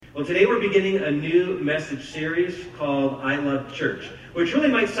Well, today we're beginning a new message series called I Love Church, which really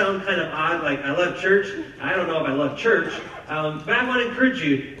might sound kind of odd, like I love church. I don't know if I love church, but I want to encourage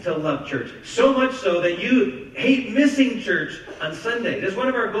you to love church. So much so that you hate missing church on Sunday. That's one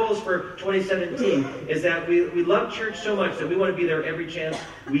of our goals for 2017, is that we love church so much that we want to be there every chance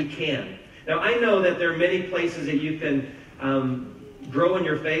we can. Now, I know that there are many places that you can grow in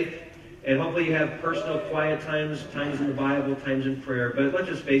your faith. And hopefully you have personal quiet times in the Bible, times in prayer. But let's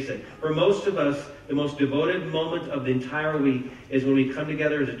just face it, for most of us, the most devoted moment of the entire week is when we come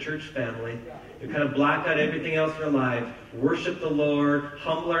together as a church family. We kind of block out everything else in our life, worship the Lord,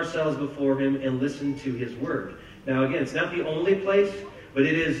 humble ourselves before Him, and listen to His Word. Now again, it's not the only place, but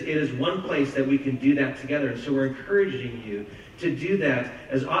it is one place that we can do that together. And so we're encouraging you to do that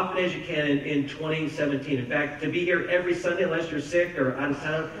as often as you can in 2017. In fact, to be here every Sunday, unless you're sick or out of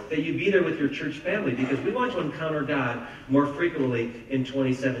town, that you be there with your church family, because we want to encounter God more frequently in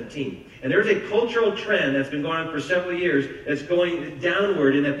 2017. And there's a cultural trend that's been going on for several years that's going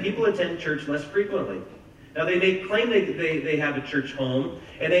downward in that people attend church less frequently. Now, they may claim they have a church home,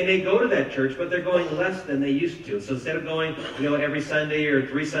 and they may go to that church, but they're going less than they used to. So instead of going, every Sunday or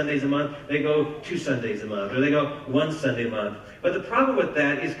 3 Sundays a month, they go 2 Sundays a month, or they go 1 Sunday a month. But the problem with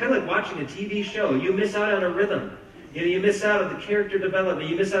that is kind of like watching a TV show. You miss out on a rhythm. You miss out on the character development.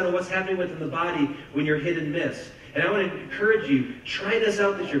 You miss out on what's happening within the body when you're hit and miss. And I want to encourage you, try this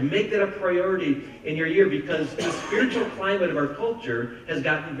out this year. Make that a priority in your year, because the spiritual climate of our culture has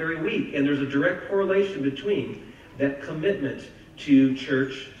gotten very weak. And there's a direct correlation between that commitment to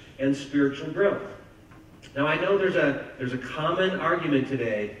church and spiritual growth. Now, I know there's a common argument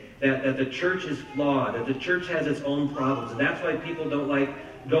today that the church is flawed, that the church has its own problems. And that's why people don't like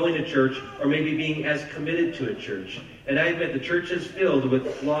going to church or maybe being as committed to a church. And I admit the church is filled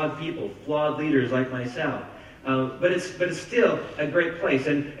with flawed people, flawed leaders like myself. But it's still a great place.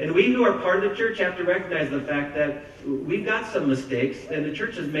 And we who are part of the church have to recognize the fact that we've got some mistakes, and the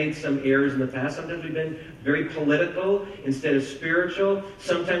church has made some errors in the past. Sometimes we've been very political instead of spiritual.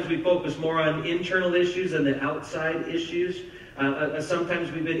 Sometimes we focus more on internal issues than the outside issues.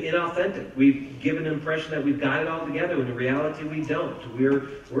 Sometimes we've been inauthentic. We've given an impression that we've got it all together, when in reality we don't.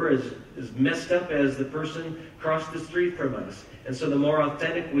 We're as messed up as the person across the street from us. And so the more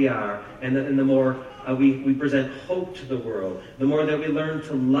authentic we are, and the more we present hope to the world, the more that we learn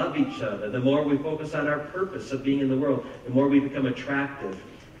to love each other, the more we focus on our purpose of being in the world, the more we become attractive.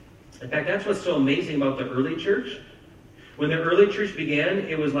 In fact, that's what's so amazing about the early church. When the early church began,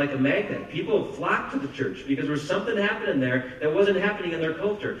 it was like a magnet. People flocked to the church because there was something happening there that wasn't happening in their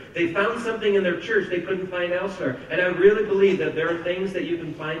culture. They found something in their church they couldn't find elsewhere. And I really believe that there are things that you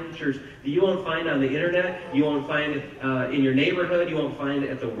can find in church that you won't find on the internet, you won't find in your neighborhood, you won't find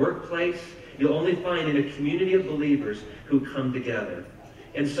at the workplace. You'll only find in a community of believers who come together.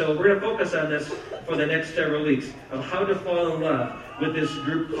 And so we're going to focus on this for the next several weeks, of how to fall in love with this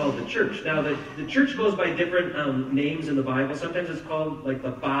group called the church. Now, the church goes by different names in the Bible. Sometimes it's called like the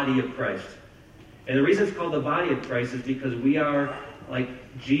body of Christ. And the reason it's called the body of Christ is because we are like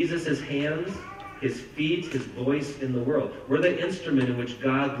Jesus' hands, His feet, His voice in the world. We're the instrument in which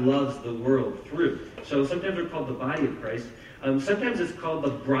God loves the world through. So sometimes we're called the body of Christ. Sometimes it's called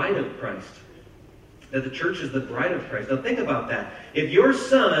the bride of Christ. That the church is the bride of Christ. Now think about that. If your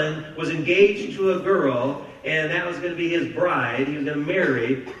son was engaged to a girl and that was going to be his bride, he was going to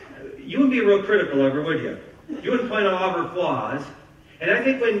marry, you wouldn't be real critical of her, would you? You wouldn't point out all of her flaws. And I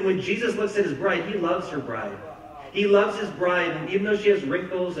think when Jesus looks at His bride, He loves her bride. He loves His bride, and even though she has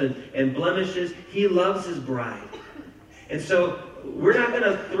wrinkles and blemishes, He loves His bride. And so we're not going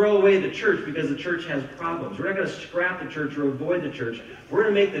to throw away the church because the church has problems. We're not going to scrap the church or avoid the church. We're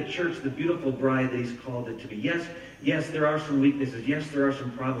going to make the church the beautiful bride that He's called it to be. Yes, there are some weaknesses. Yes, there are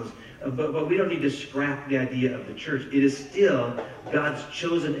some problems. But we don't need to scrap the idea of the church. It is still God's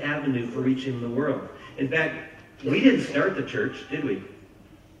chosen avenue for reaching the world. In fact, we didn't start the church, did we?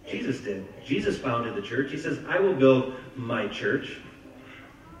 Jesus did. Jesus founded the church. He says, I will build my church.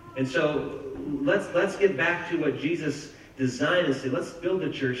 And so let's get back to what Jesus designed and say, let's build the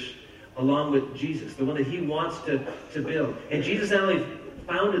church along with Jesus, the one that He wants to build. And Jesus not only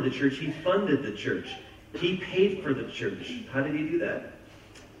founded the church, He funded the church. He paid for the church. How did He do that?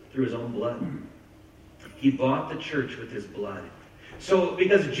 Through His own blood. He bought the church with His blood. So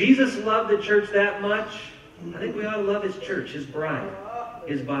because Jesus loved the church that much, I think we ought to love His church, His bride,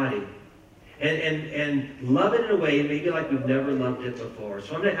 His body. And love it in a way maybe like we've never loved it before.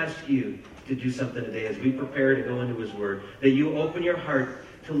 So I'm going to ask you to do something today as we prepare to go into His Word. That you open your heart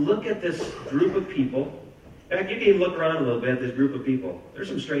to look at this group of people. In fact, you can even look around a little bit at this group of people. There's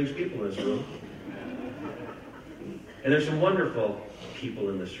some strange people in this room. And there's some wonderful people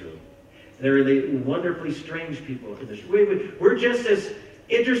in this room. There are the wonderfully strange people in this room. We're just this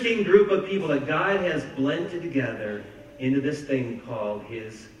interesting group of people that God has blended together into this thing called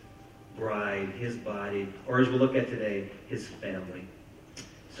his bride, his body, or as we'll look at today, his family.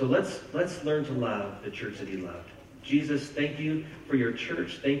 So let's learn to love the church that he loved. Jesus, thank you for your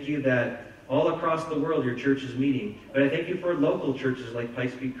church. Thank you that all across the world your church is meeting. But I thank you for local churches like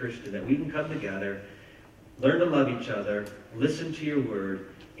Pikes Peak Christian, that we can come together, learn to love each other, listen to your word,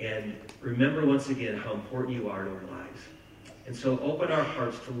 and remember once again how important you are to our lives. And so open our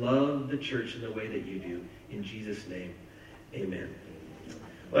hearts to love the church in the way that you do. In Jesus' name, amen.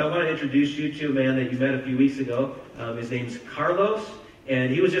 Well, I want to introduce you to a man that you met a few weeks ago. His name's Carlos,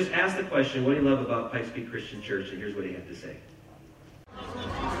 and he was just asked the question, what do you love about Pikes Peak Christian Church? And here's what he had to say.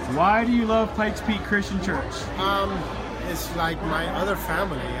 Why do you love Pikes Peak Christian Church? It's like my other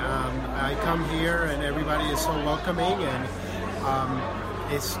family. I come here and everybody is so welcoming, and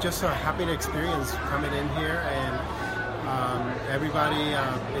it's just a happy experience coming in here, and everybody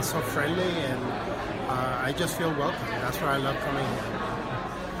is so friendly, and I just feel welcome. That's why I love coming here.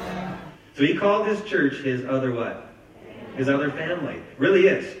 So he called his church his other what? His other family. Really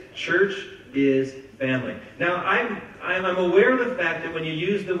is. Church is family. Now, I'm aware of the fact that when you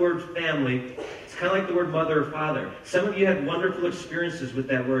use the word family, it's kind of like the word mother or father. Some of you have wonderful experiences with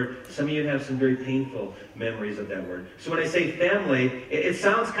that word. Some of you have some very painful memories of that word. So when I say family, it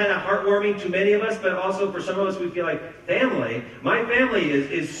sounds kind of heartwarming to many of us, but also for some of us we feel like family. My family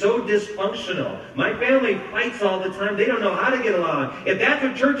is so dysfunctional. My family fights all the time. They don't know how to get along. If that's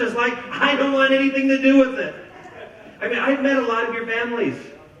what church is like, I don't want anything to do with it. I mean, I've met a lot of your families.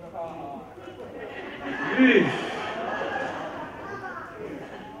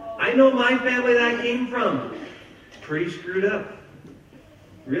 I know my family that I came from. Pretty screwed up.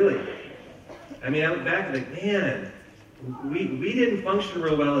 Really. I mean, I look back and think, man, we didn't function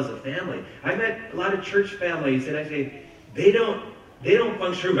real well as a family. I met a lot of church families, and I say, they don't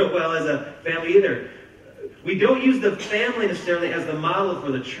function real well as a family either. We don't use the family necessarily as the model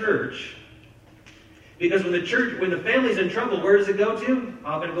for the church. Because when the family's in trouble, where does it go to?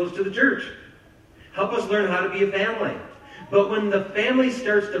 Often it goes to the church. Help us learn how to be a family. But when the family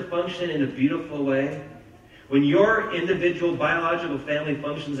starts to function in a beautiful way, when your individual biological family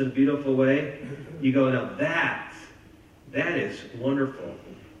functions in a beautiful way, you go, now that is wonderful.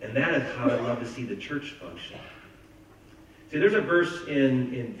 And that is how I love to see the church function. See, there's a verse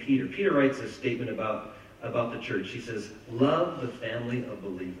in Peter. Peter writes a statement about the church. He says, love the family of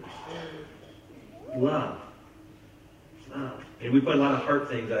believers. Love. And we put a lot of heart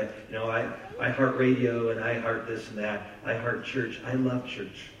things. I heart radio, and I heart this and that. I heart church. I love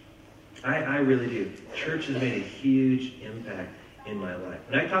church. I really do. Church has made a huge impact in my life.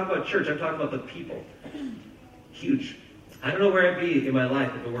 When I talk about church, I'm talking about the people. Huge. I don't know where I'd be in my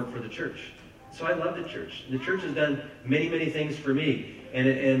life if it weren't for the church. So I love the church. The church has done many, many things for me, and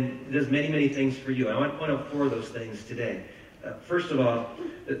it does many, many things for you. I want to point out 4 of those things today. First of all,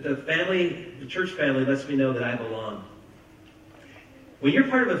 the church family lets me know that I belong. When you're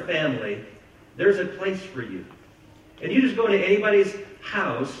part of a family, there's a place for you. And you just go into anybody's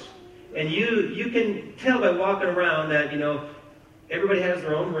house, and you can tell by walking around that, everybody has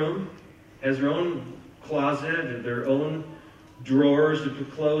their own room, has their own closet, their own drawers to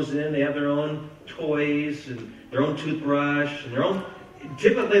put clothes in. They have their own toys and their own toothbrush and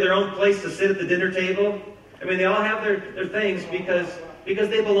typically their own place to sit at the dinner table. I mean, they all have their things because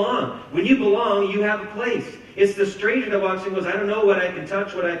they belong. When you belong, you have a place. It's the stranger that walks in and goes, I don't know what I can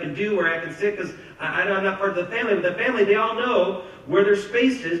touch, what I can do, where I can sit, because I'm not part of the family. But the family, they all know where their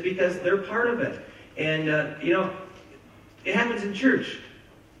space is because they're part of it. And, it happens in church.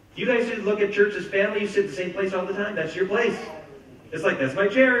 You guys who look at church as family, you sit in the same place all the time. That's your place. It's like, that's my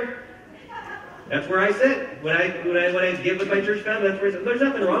chair. That's where I sit. When I give with my church family, that's where I sit. There's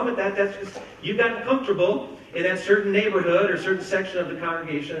nothing wrong with that. That's just, you've gotten comfortable in that certain neighborhood or certain section of the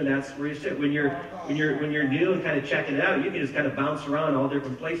congregation, and that's where you sit. When you're new and kind of checking it out, you can just kind of bounce around all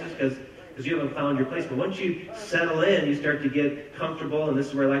different places because you haven't found your place. But once you settle in, you start to get comfortable, and this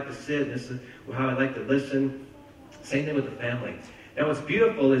is where I like to sit, and this is how I like to listen. Same thing with the family. Now, what's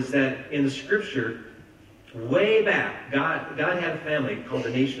beautiful is that in the Scripture, way back, God had a family called the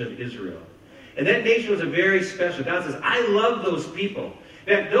nation of Israel. And that nation was a very special. God says, I love those people.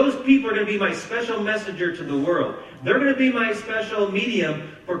 In fact, those people are going to be my special messenger to the world. They're going to be my special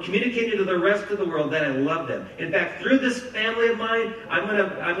medium for communicating to the rest of the world that I love them. In fact, through this family of mine, I'm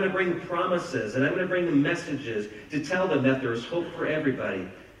going to bring promises, and I'm going to bring the messages to tell them that there is hope for everybody.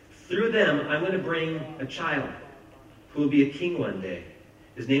 Through them, I'm going to bring a child who will be a king one day.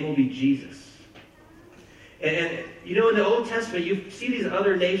 His name will be Jesus. And you know, in the Old Testament, you see these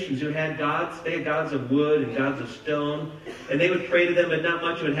other nations who had gods. They had gods of wood and gods of stone. And they would pray to them, but not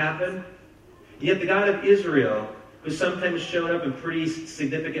much would happen. Yet the God of Israel, who sometimes showed up in pretty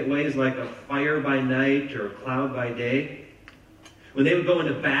significant ways, like a fire by night or a cloud by day, when they would go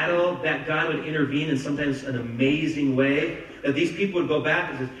into battle, that God would intervene in sometimes an amazing way, that these people would go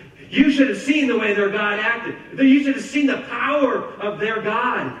back and say, you should have seen the way their God acted. You should have seen the power of their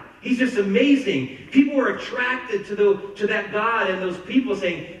God. He's just amazing. People were attracted to that God and those people,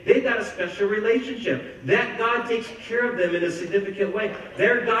 saying they've got a special relationship. That God takes care of them in a significant way.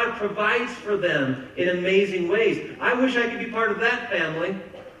 Their God provides for them in amazing ways. I wish I could be part of that family.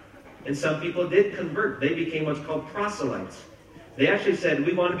 And some people did convert. They became what's called proselytes. They actually said,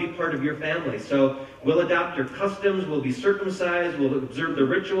 we want to be part of your family. So we'll adopt your customs, we'll be circumcised, we'll observe the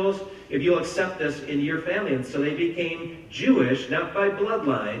rituals, if you'll accept us in your family. And so they became Jewish, not by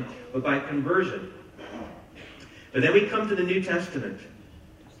bloodline, but by conversion. But then we come to the New Testament,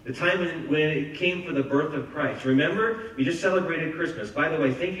 the time when it came for the birth of Christ. Remember, we just celebrated Christmas. By the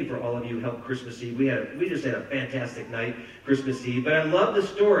way, thank you for all of you who helped Christmas Eve. We just had a fantastic night, Christmas Eve. But I love the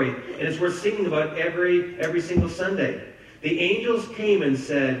story, and it's worth singing about every single Sunday. The angels came and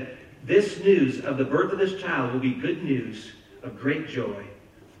said, this news of the birth of this child will be good news of great joy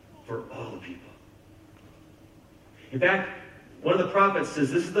for all the people. In fact, one of the prophets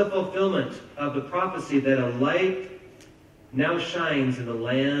says this is the fulfillment of the prophecy that a light now shines in the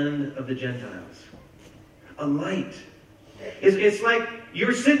land of the Gentiles. A light. It's like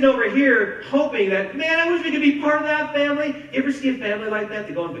you're sitting over here hoping that, man, I wish we could be part of that family. You ever see a family like that?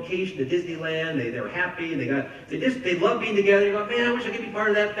 They go on vacation to Disneyland. They're happy. They love being together. You go, man, I wish I could be part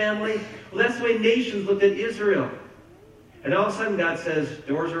of that family. Well, that's the way nations looked at Israel. And all of a sudden God says,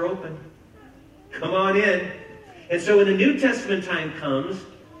 doors are open. Come on in. And so when the New Testament time comes,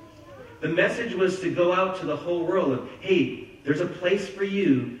 the message was to go out to the whole world of, hey, there's a place for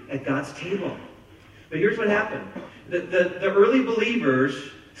you at God's table. But here's what happened. The early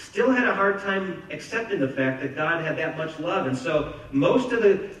believers still had a hard time accepting the fact that God had that much love. And so most of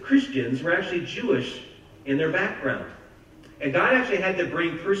the Christians were actually Jewish in their background. And God actually had to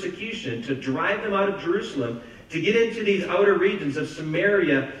bring persecution to drive them out of Jerusalem to get into these outer regions of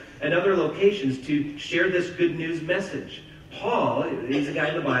Samaria and other locations to share this good news message. Paul, he's a guy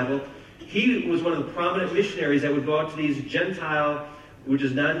in the Bible, he was one of the prominent missionaries that would go out to these Gentile, which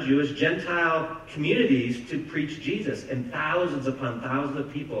is non-Jewish, Gentile communities to preach Jesus. And thousands upon thousands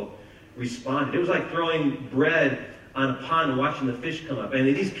of people responded. It was like throwing bread on a pond and watching the fish come up. And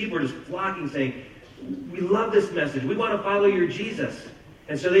these people were just flocking, saying, we love this message. We want to follow your Jesus.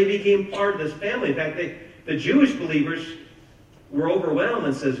 And so they became part of this family. In fact, the Jewish believers were overwhelmed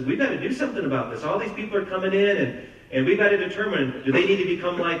and says, we've got to do something about this. All these people are coming in, and we've got to determine, do they need to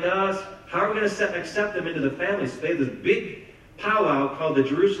become like us? How are we going to accept them into the family? So they had this big powwow called the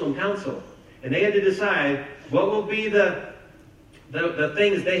Jerusalem Council. And they had to decide what will be the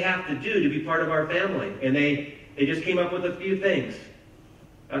things they have to do to be part of our family. And they just came up with a few things.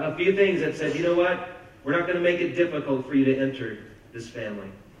 A few things that said, you know what? We're not going to make it difficult for you to enter this family.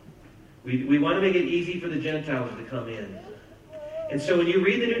 We want to make it easy for the Gentiles to come in. And so when you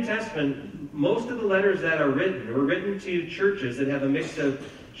read the New Testament, most of the letters that are written to churches that have a mix of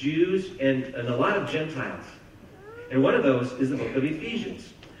Jews and a lot of Gentiles. And one of those is the book of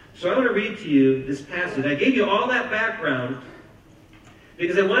Ephesians. So I want to read to you this passage. I gave you all that background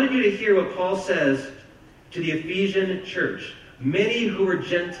because I wanted you to hear what Paul says to the Ephesian church. Many who were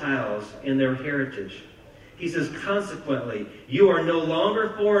Gentiles in their heritage. He says, consequently, you are no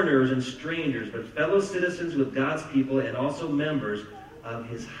longer foreigners and strangers, but fellow citizens with God's people and also members of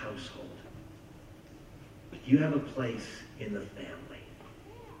his household. You have a place in the family.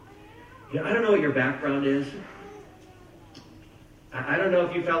 You know, I don't know what your background is. I don't know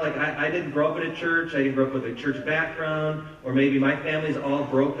if you felt like I didn't grow up in a church. I didn't grow up with a church background. Or maybe my family's all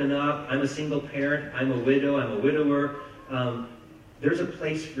broken up. I'm a single parent. I'm a widow. I'm a widower. There's a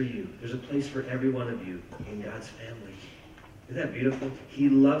place for you. There's a place for every one of you in God's family. Isn't that beautiful? He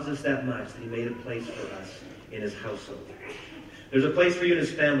loves us that much that he made a place for us in his household. There's a place for you in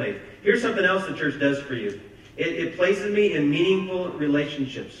his family. Here's something else the church does for you. It places me in meaningful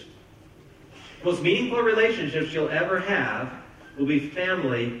relationships. The most meaningful relationships you'll ever have will be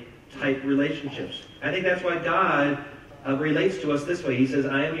family-type relationships. I think that's why God relates to us this way. He says,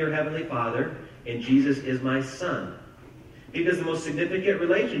 I am your heavenly Father, and Jesus is my Son. Because the most significant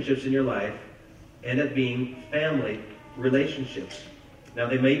relationships in your life end up being family relationships. Now,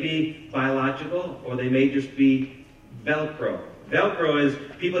 they may be biological, or they may just be Velcro. Velcro is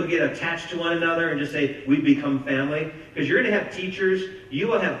people who get attached to one another and just say, we become family. Because you're going to have teachers, you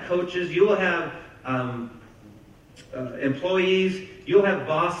will have coaches, you will have employees, you'll have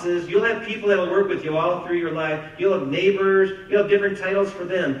bosses, you'll have people that will work with you all through your life, you'll have neighbors, you'll have different titles for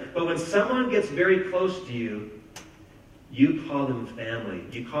them. But when someone gets very close to you, you call them family.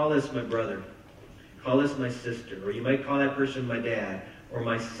 You call this my brother, call this my sister, or you might call that person my dad or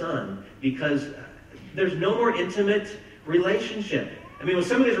my son, because there's no more intimate relationship. I mean, when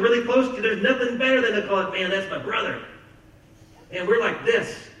somebody is really close to you, there's nothing better than to call it, man, that's my brother. And we're like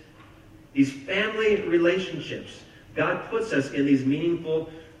this. These family relationships. God puts us in these meaningful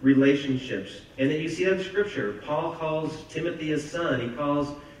relationships. And then you see that in Scripture. Paul calls Timothy his son. He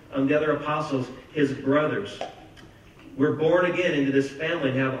calls the other apostles his brothers. We're born again into this family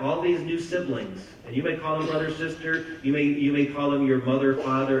and have all these new siblings. And you may call them brother, sister. You may call them your mother,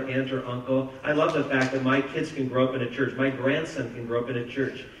 father, aunt, or uncle. I love the fact that my kids can grow up in a church. My grandson can grow up in a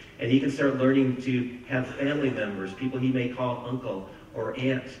church. And he can start learning to have family members, people he may call uncle or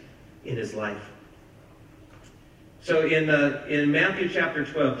aunt in his life. So in Matthew chapter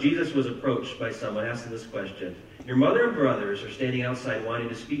 12, Jesus was approached by someone asking this question. Your mother and brothers are standing outside wanting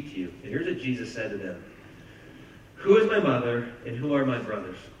to speak to you. And here's what Jesus said to them. Who is my mother and who are my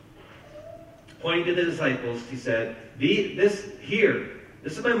brothers? Pointing to the disciples, he said, this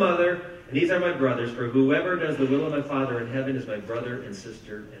is my mother and these are my brothers, for whoever does the will of my Father in heaven is my brother and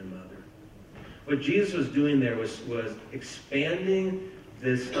sister and mother. What Jesus was doing there was expanding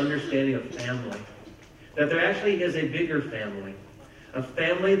this understanding of family. That there actually is a bigger family. A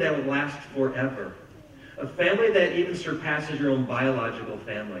family that will last forever. A family that even surpasses your own biological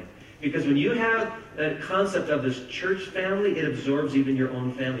family. Because when you have that concept of this church family, it absorbs even your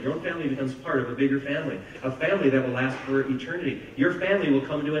own family. Your own family becomes part of a bigger family. A family that will last for eternity. Your family will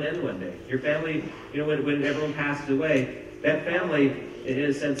come to an end one day. Your family, when everyone passes away, that family, in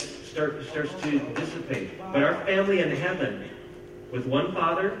a sense, starts to dissipate. But our family in heaven, with one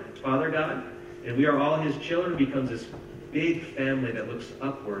Father, Father God, and we are all His children, becomes this big family that looks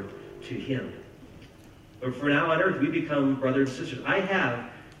upward to Him. But for now on earth, we become brothers and sisters. I have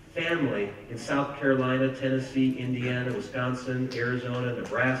family in South Carolina, Tennessee, Indiana, Wisconsin, Arizona,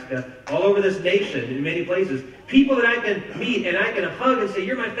 Nebraska, all over this nation, in many places. People that I can meet and I can hug and say,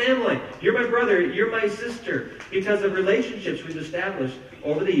 you're my family, you're my brother, you're my sister, because of relationships we've established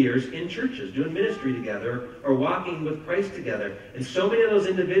over the years in churches, doing ministry together or walking with Christ together. And so many of those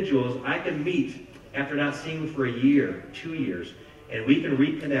individuals I can meet after not seeing them for a year, 2 years, and we can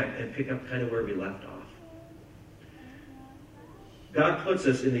reconnect and pick up kind of where we left off. God puts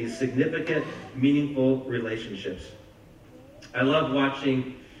us in these significant, meaningful relationships. I love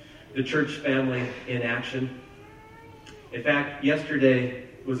watching the church family in action. In fact, yesterday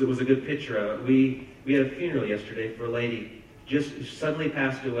was a good picture of it. We had a funeral yesterday for a lady just suddenly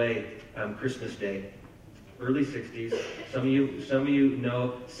passed away Christmas Day, early 60s. Some of you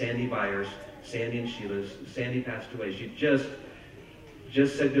know Sandy Byers, Sandy and Sheila's. Sandy passed away. She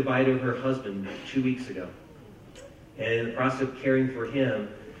just said goodbye to her husband 2 weeks ago. And in the process of caring for him,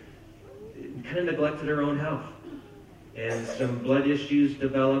 kind of neglected her own health. And some blood issues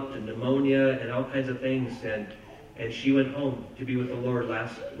developed, and pneumonia, and all kinds of things. And she went home to be with the Lord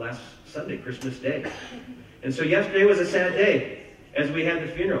last Sunday, Christmas Day. And so yesterday was a sad day as we had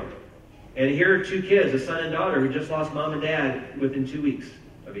the funeral. And here are two kids, a son and daughter, who just lost mom and dad within 2 weeks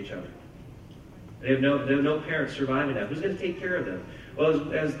of each other. They have no parents surviving that. Who's going to take care of them?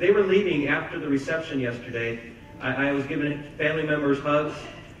 Well, as they were leaving after the reception yesterday, I was giving family members hugs,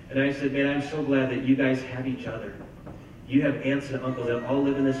 and I said, man, I'm so glad that you guys have each other. You have aunts and uncles that all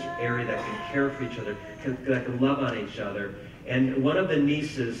live in this area that can care for each other, that can love on each other. And one of the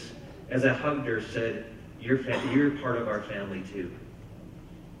nieces, as I hugged her, said, you're part of our family too.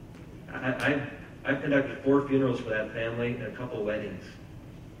 I've conducted 4 funerals for that family and a couple of weddings.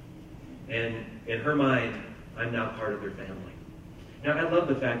 And in her mind, I'm now part of their family. Now, I love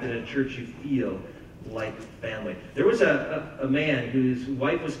the fact that in a church you feel like family. There was a man whose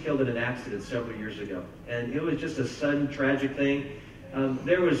wife was killed in an accident several years ago, and it was just a sudden tragic thing.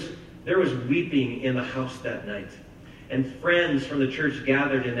 There was weeping in the house that night, and friends from the church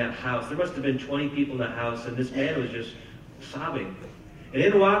gathered in that house. There must have been 20 people in the house, and this man was just sobbing. And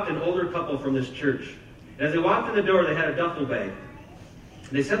in walked an older couple from this church. And as they walked in the door, they had a duffel bag.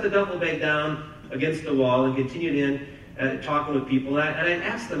 They set the duffel bag down against the wall and continued in talking with people. And I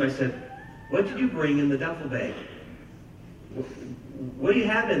asked them, I said, what did you bring in the duffel bag? What do you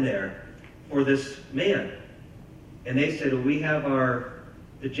have in there for this man? And they said, well, we have our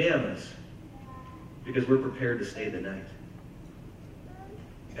pajamas because we're prepared to stay the night.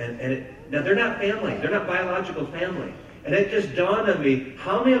 Now, they're not family. They're not biological family. And it just dawned on me,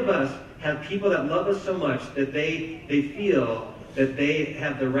 how many of us have people that love us so much that they feel that they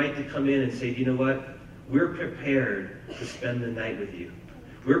have the right to come in and say, you know what? we're prepared to spend the night with you.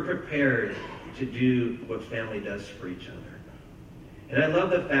 We're prepared to do what family does for each other. And I love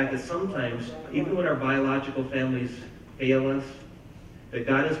the fact that sometimes, even when our biological families fail us, that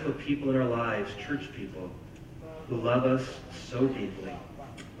God has put people in our lives, church people, who love us so deeply,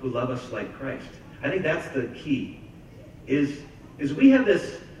 who love us like Christ. I think that's the key, is we have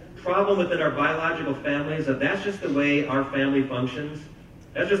this problem within our biological families of that's just the way our family functions.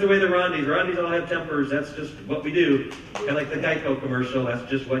 That's just the way the Rondis. Rondis all have tempers. That's just what we do. Kind of like the Geico commercial. That's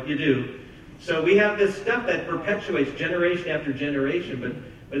just what you do. So we have this stuff that perpetuates generation after generation.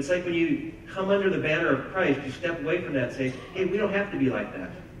 But it's like when you come under the banner of Christ, you step away from that and say, hey, we don't have to be like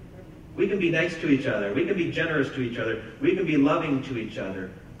that. We can be nice to each other. We can be generous to each other. We can be loving to each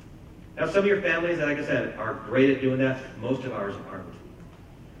other. Now, some of your families, like I said, are great at doing that. Most of ours aren't.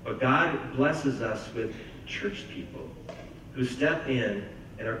 But God blesses us with church people who step in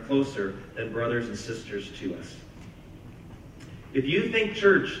and are closer than brothers and sisters to us. If you think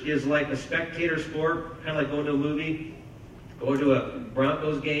church is like a spectator sport, kind of like going to a movie, going to a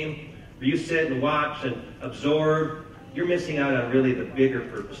Broncos game, where you sit and watch and absorb, you're missing out on really the bigger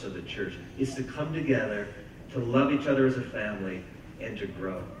purpose of the church. It's to come together, to love each other as a family, and to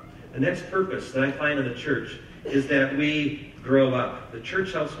grow. The next purpose that I find in the church is that we grow up. The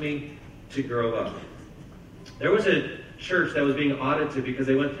church helps me to grow up. There was a church that was being audited because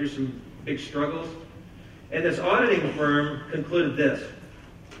they went through some big struggles. And this auditing firm concluded this.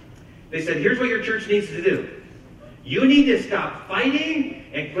 They said, here's what your church needs to do. You need to stop fighting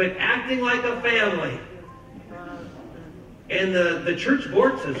and quit acting like a family. And the church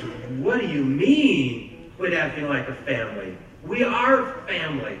board says, what do you mean quit acting like a family? We are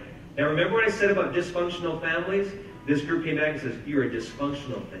family. Now remember what I said about dysfunctional families? This group came back and says, you're a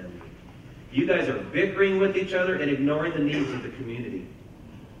dysfunctional family. You guys are bickering with each other and ignoring the needs of the community.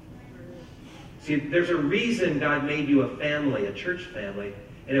 See, there's a reason God made you a family, a church family,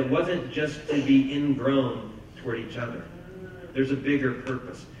 and it wasn't just to be ingrown toward each other. There's a bigger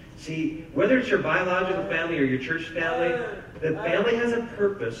purpose. See, whether it's your biological family or your church family, the family has a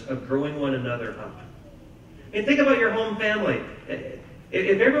purpose of growing one another up. And think about your home family.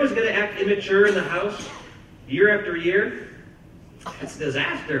 If everyone's going to act immature in the house year after year, it's a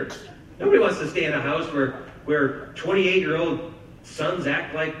disaster. Nobody wants to stay in a house where 28-year-old sons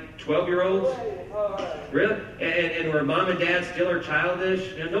act like 12-year-olds. Really? And where mom and dad still are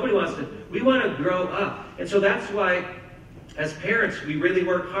childish. Nobody wants to. We want to grow up. And so that's why, as parents, we really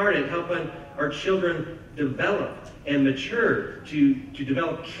work hard at helping our children develop and mature to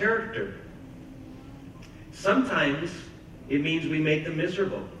develop character. Sometimes it means we make them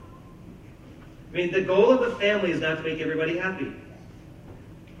miserable. I mean, the goal of the family is not to make everybody happy.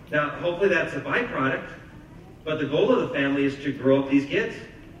 Now, hopefully that's a byproduct, but the goal of the family is to grow up these kids.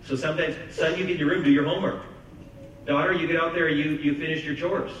 So sometimes, son, you get in your room, do your homework. Daughter, you get out there, you finish your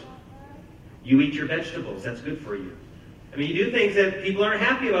chores. You eat your vegetables. That's good for you. I mean, you do things that people aren't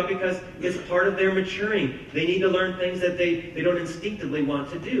happy about because it's part of their maturing. They need to learn things that they don't instinctively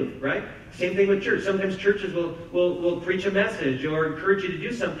want to do, right? Same thing with church. Sometimes churches will preach a message or encourage you to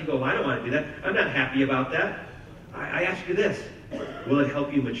do something. You go, well, I don't want to do that. I'm not happy about that. I ask you this. Will it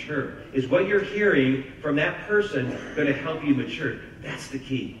help you mature? Is what you're hearing from that person going to help you mature? That's the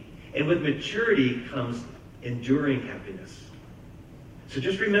key. And with maturity comes enduring happiness. So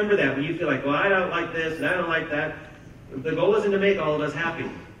just remember that when you feel like, well, I don't like this and I don't like that. The goal isn't to make all of us happy.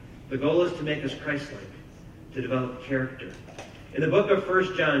 The goal is to make us Christ-like, to develop character. In the book of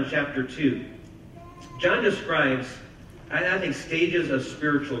 1 John chapter 2, John describes, I think, stages of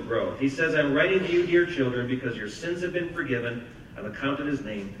spiritual growth. He says, I'm writing to you, dear children, because your sins have been forgiven on account of his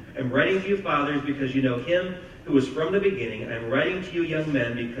name. I'm writing to you, fathers, because you know him who was from the beginning. I'm writing to you, young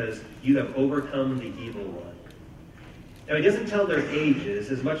men, because you have overcome the evil one. Now, he doesn't tell their ages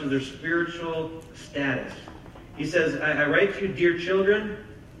as much as their spiritual status. He says, I write to you, dear children,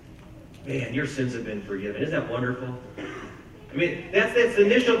 man, your sins have been forgiven. Isn't that wonderful? I mean, that's the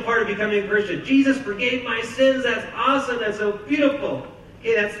initial part of becoming a Christian. Jesus forgave my sins. That's awesome. That's so beautiful.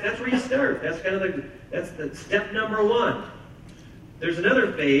 Okay, that's where you start. That's kind of that's the step number one. There's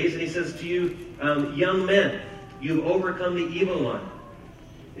another phase, and he says to you, young men, you've overcome the evil one.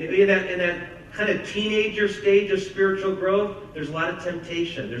 In that kind of teenager stage of spiritual growth, there's a lot of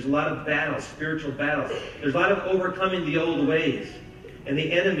temptation. There's a lot of battles, spiritual battles. There's a lot of overcoming the old ways. And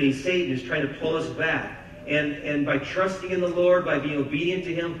the enemy, Satan, is trying to pull us back. And by trusting in the Lord, by being obedient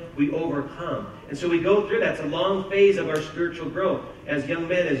to him, we overcome. And so we go through that. It's a long phase of our spiritual growth as young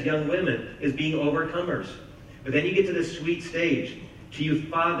men, as young women, is being overcomers. But then you get to this sweet stage. To you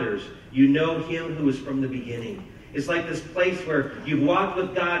fathers, you know him who is from the beginning. It's like this place where you've walked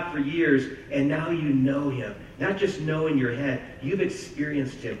with God for years, and now you know Him. Not just know in your head. You've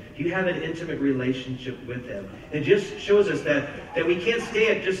experienced Him. You have an intimate relationship with Him. It just shows us that we can't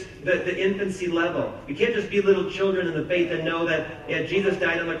stay at just the infancy level. We can't just be little children in the faith and know that, yeah, Jesus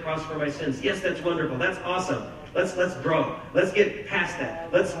died on the cross for my sins. Yes, that's wonderful. That's awesome. Let's grow. Let's get past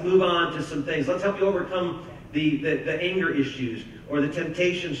that. Let's move on to some things. Let's help you overcome the anger issues or the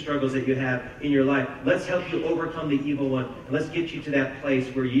temptation struggles that you have in your life. Let's help you overcome the evil one. And let's get you to that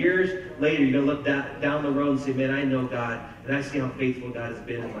place where years later you're going to look down the road and say, man, I know God, and I see how faithful God has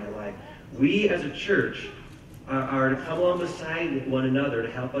been in my life. We as a church are to come along beside one another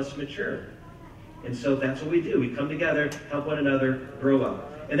to help us mature. And so that's what we do. We come together, help one another grow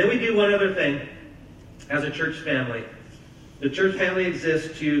up. And then we do one other thing as a church family. The church family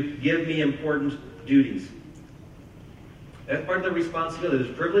exists to give me important duties. That's part of the responsibility.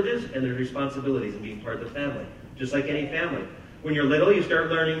 There's privileges and there's responsibilities in being part of the family. Just like any family. When you're little, you start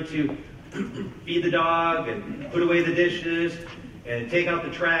learning to feed the dog and put away the dishes and take out the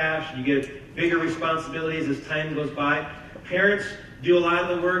trash. You get bigger responsibilities as time goes by. Parents do a lot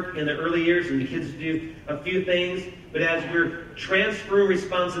of the work in the early years, and the kids do a few things. But as we're transferring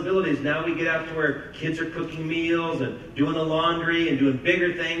responsibilities, now we get out to where kids are cooking meals and doing the laundry and doing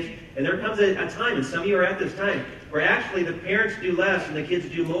bigger things. And there comes a time, and some of you are at this time, where actually the parents do less and the kids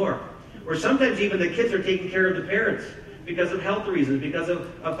do more. Or sometimes even the kids are taking care of the parents because of health reasons, because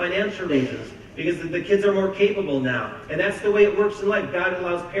of financial reasons, because the kids are more capable now. And that's the way it works in life. God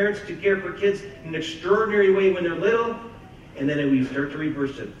allows parents to care for kids in an extraordinary way when they're little, and then we start to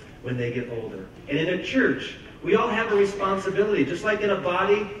reverse it when they get older. And in a church, we all have a responsibility. Just like in a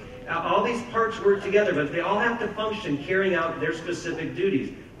body, all these parts work together, but they all have to function carrying out their specific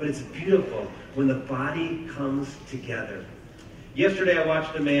duties. But it's beautiful when the body comes together. Yesterday I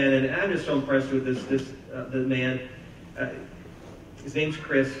watched a man, and I'm just so impressed with the man. His name's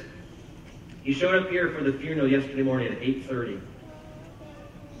Chris. He showed up here for the funeral yesterday morning at 8:30.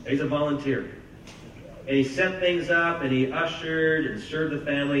 He's a volunteer. And he set things up, and he ushered and served the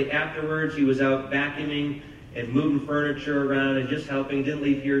family. Afterwards, he was out vacuuming and moving furniture around and just helping. He didn't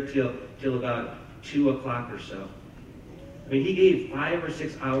leave here till about 2 o'clock or so. I mean, he gave 5 or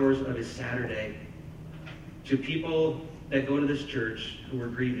 6 hours of his Saturday to people that go to this church who were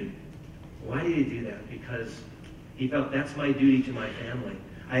grieving. Why did he do that? Because he felt that's my duty to my family.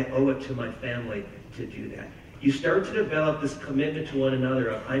 I owe it to my family to do that. You start to develop this commitment to one another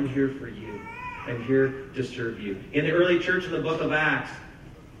of, I'm here for you. I'm here to serve you. In the early church in the book of Acts,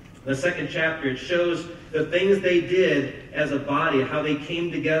 the 2nd chapter, it shows the things they did as a body, how they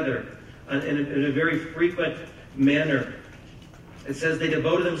came together in a very frequent manner. It says they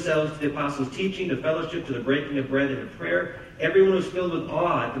devoted themselves to the apostles' teaching, to fellowship, to the breaking of bread, and to prayer. Everyone was filled with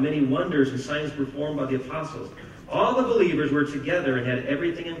awe at the many wonders and signs performed by the apostles. All the believers were together and had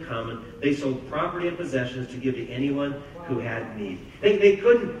everything in common. They sold property and possessions to give to anyone who had need. They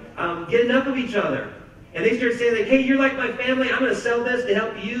couldn't get enough of each other. And they started saying, hey, you're like my family. I'm going to sell this to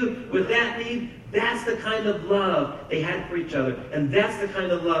help you with that need. That's the kind of love they had for each other. And that's the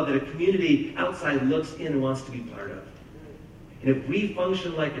kind of love that a community outside looks in and wants to be part of. And if we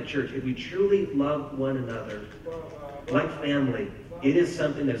function like a church, if we truly love one another, like family, it is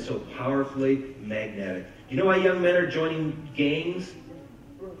something that's so powerfully magnetic. You know why young men are joining gangs?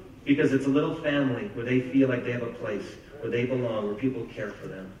 Because it's a little family where they feel like they have a place, where they belong, where people care for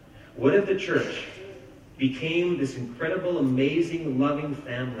them. What if the church became this incredible, amazing, loving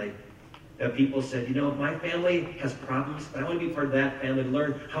family that people said, you know, my family has problems, but I want to be part of that family, to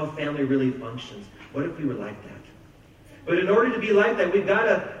learn how family really functions. What if we were like that? But in order to be like that, we've got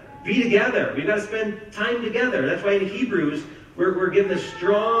to be together. We've got to spend time together. That's why in Hebrews, we're given a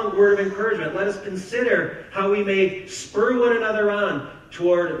strong word of encouragement. Let us consider how we may spur one another on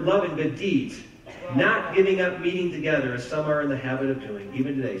toward love and good deeds, not giving up meeting together as some are in the habit of doing.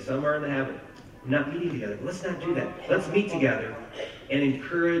 Even today, some are in the habit of not meeting together. Let's not do that. Let's meet together and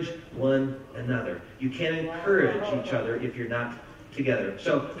encourage one another. You can't encourage each other if you're not together.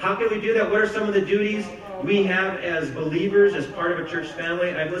 So how can we do that? What are some of the duties we have as believers, as part of a church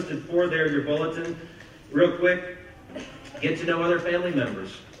family? I've listed 4 there in your bulletin. Real quick, get to know other family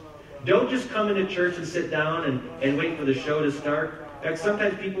members. Don't just come into church and sit down and wait for the show to start. In fact,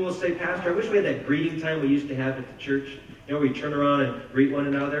 sometimes people will say, Pastor, I wish we had that greeting time we used to have at the church. You know, we turn around and greet one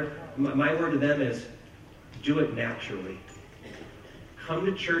another. My word to them is, do it naturally. Come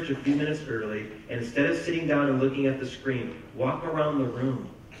to church a few minutes early, and instead of sitting down and looking at the screen, walk around the room.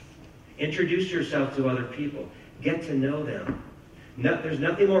 Introduce yourself to other people. Get to know them. There's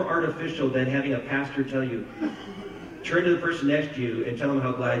nothing more artificial than having a pastor tell you, turn to the person next to you and tell them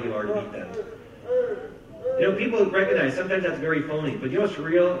how glad you are to meet them. People recognize sometimes that's very phony, but what's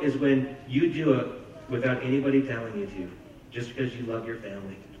real is when you do it without anybody telling you to, just because you love your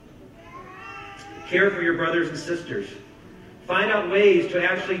family. Care for your brothers and sisters. Find out ways to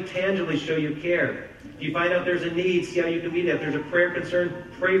actually tangibly show you care. If you find out there's a need, see how you can meet it. If there's a prayer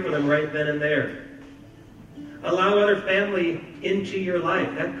concern, pray for them right then and there. Allow other family into your life.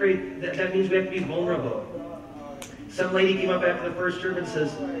 That means we have to be vulnerable. Some lady came up after the first service and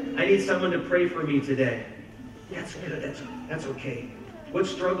says, I need someone to pray for me today. That's good. That's okay. What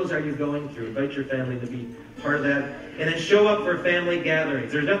struggles are you going through? Invite your family to be part of that. And then show up for family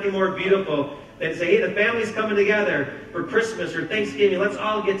gatherings. There's nothing more beautiful than say, hey, the family's coming together for Christmas or Thanksgiving. Let's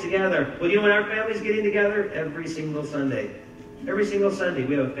all get together. Well, you know when our family's getting together? Every single Sunday. Every single Sunday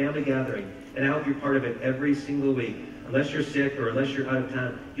we have a family gathering. And I hope you're part of it every single week. Unless you're sick or unless you're out of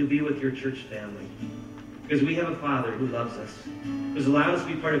town, you'll be with your church family. Because we have a Father who loves us, who's allowed us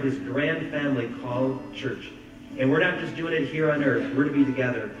to be part of his grand family called church. And we're not just doing it here on earth. We're to be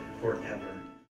together forever.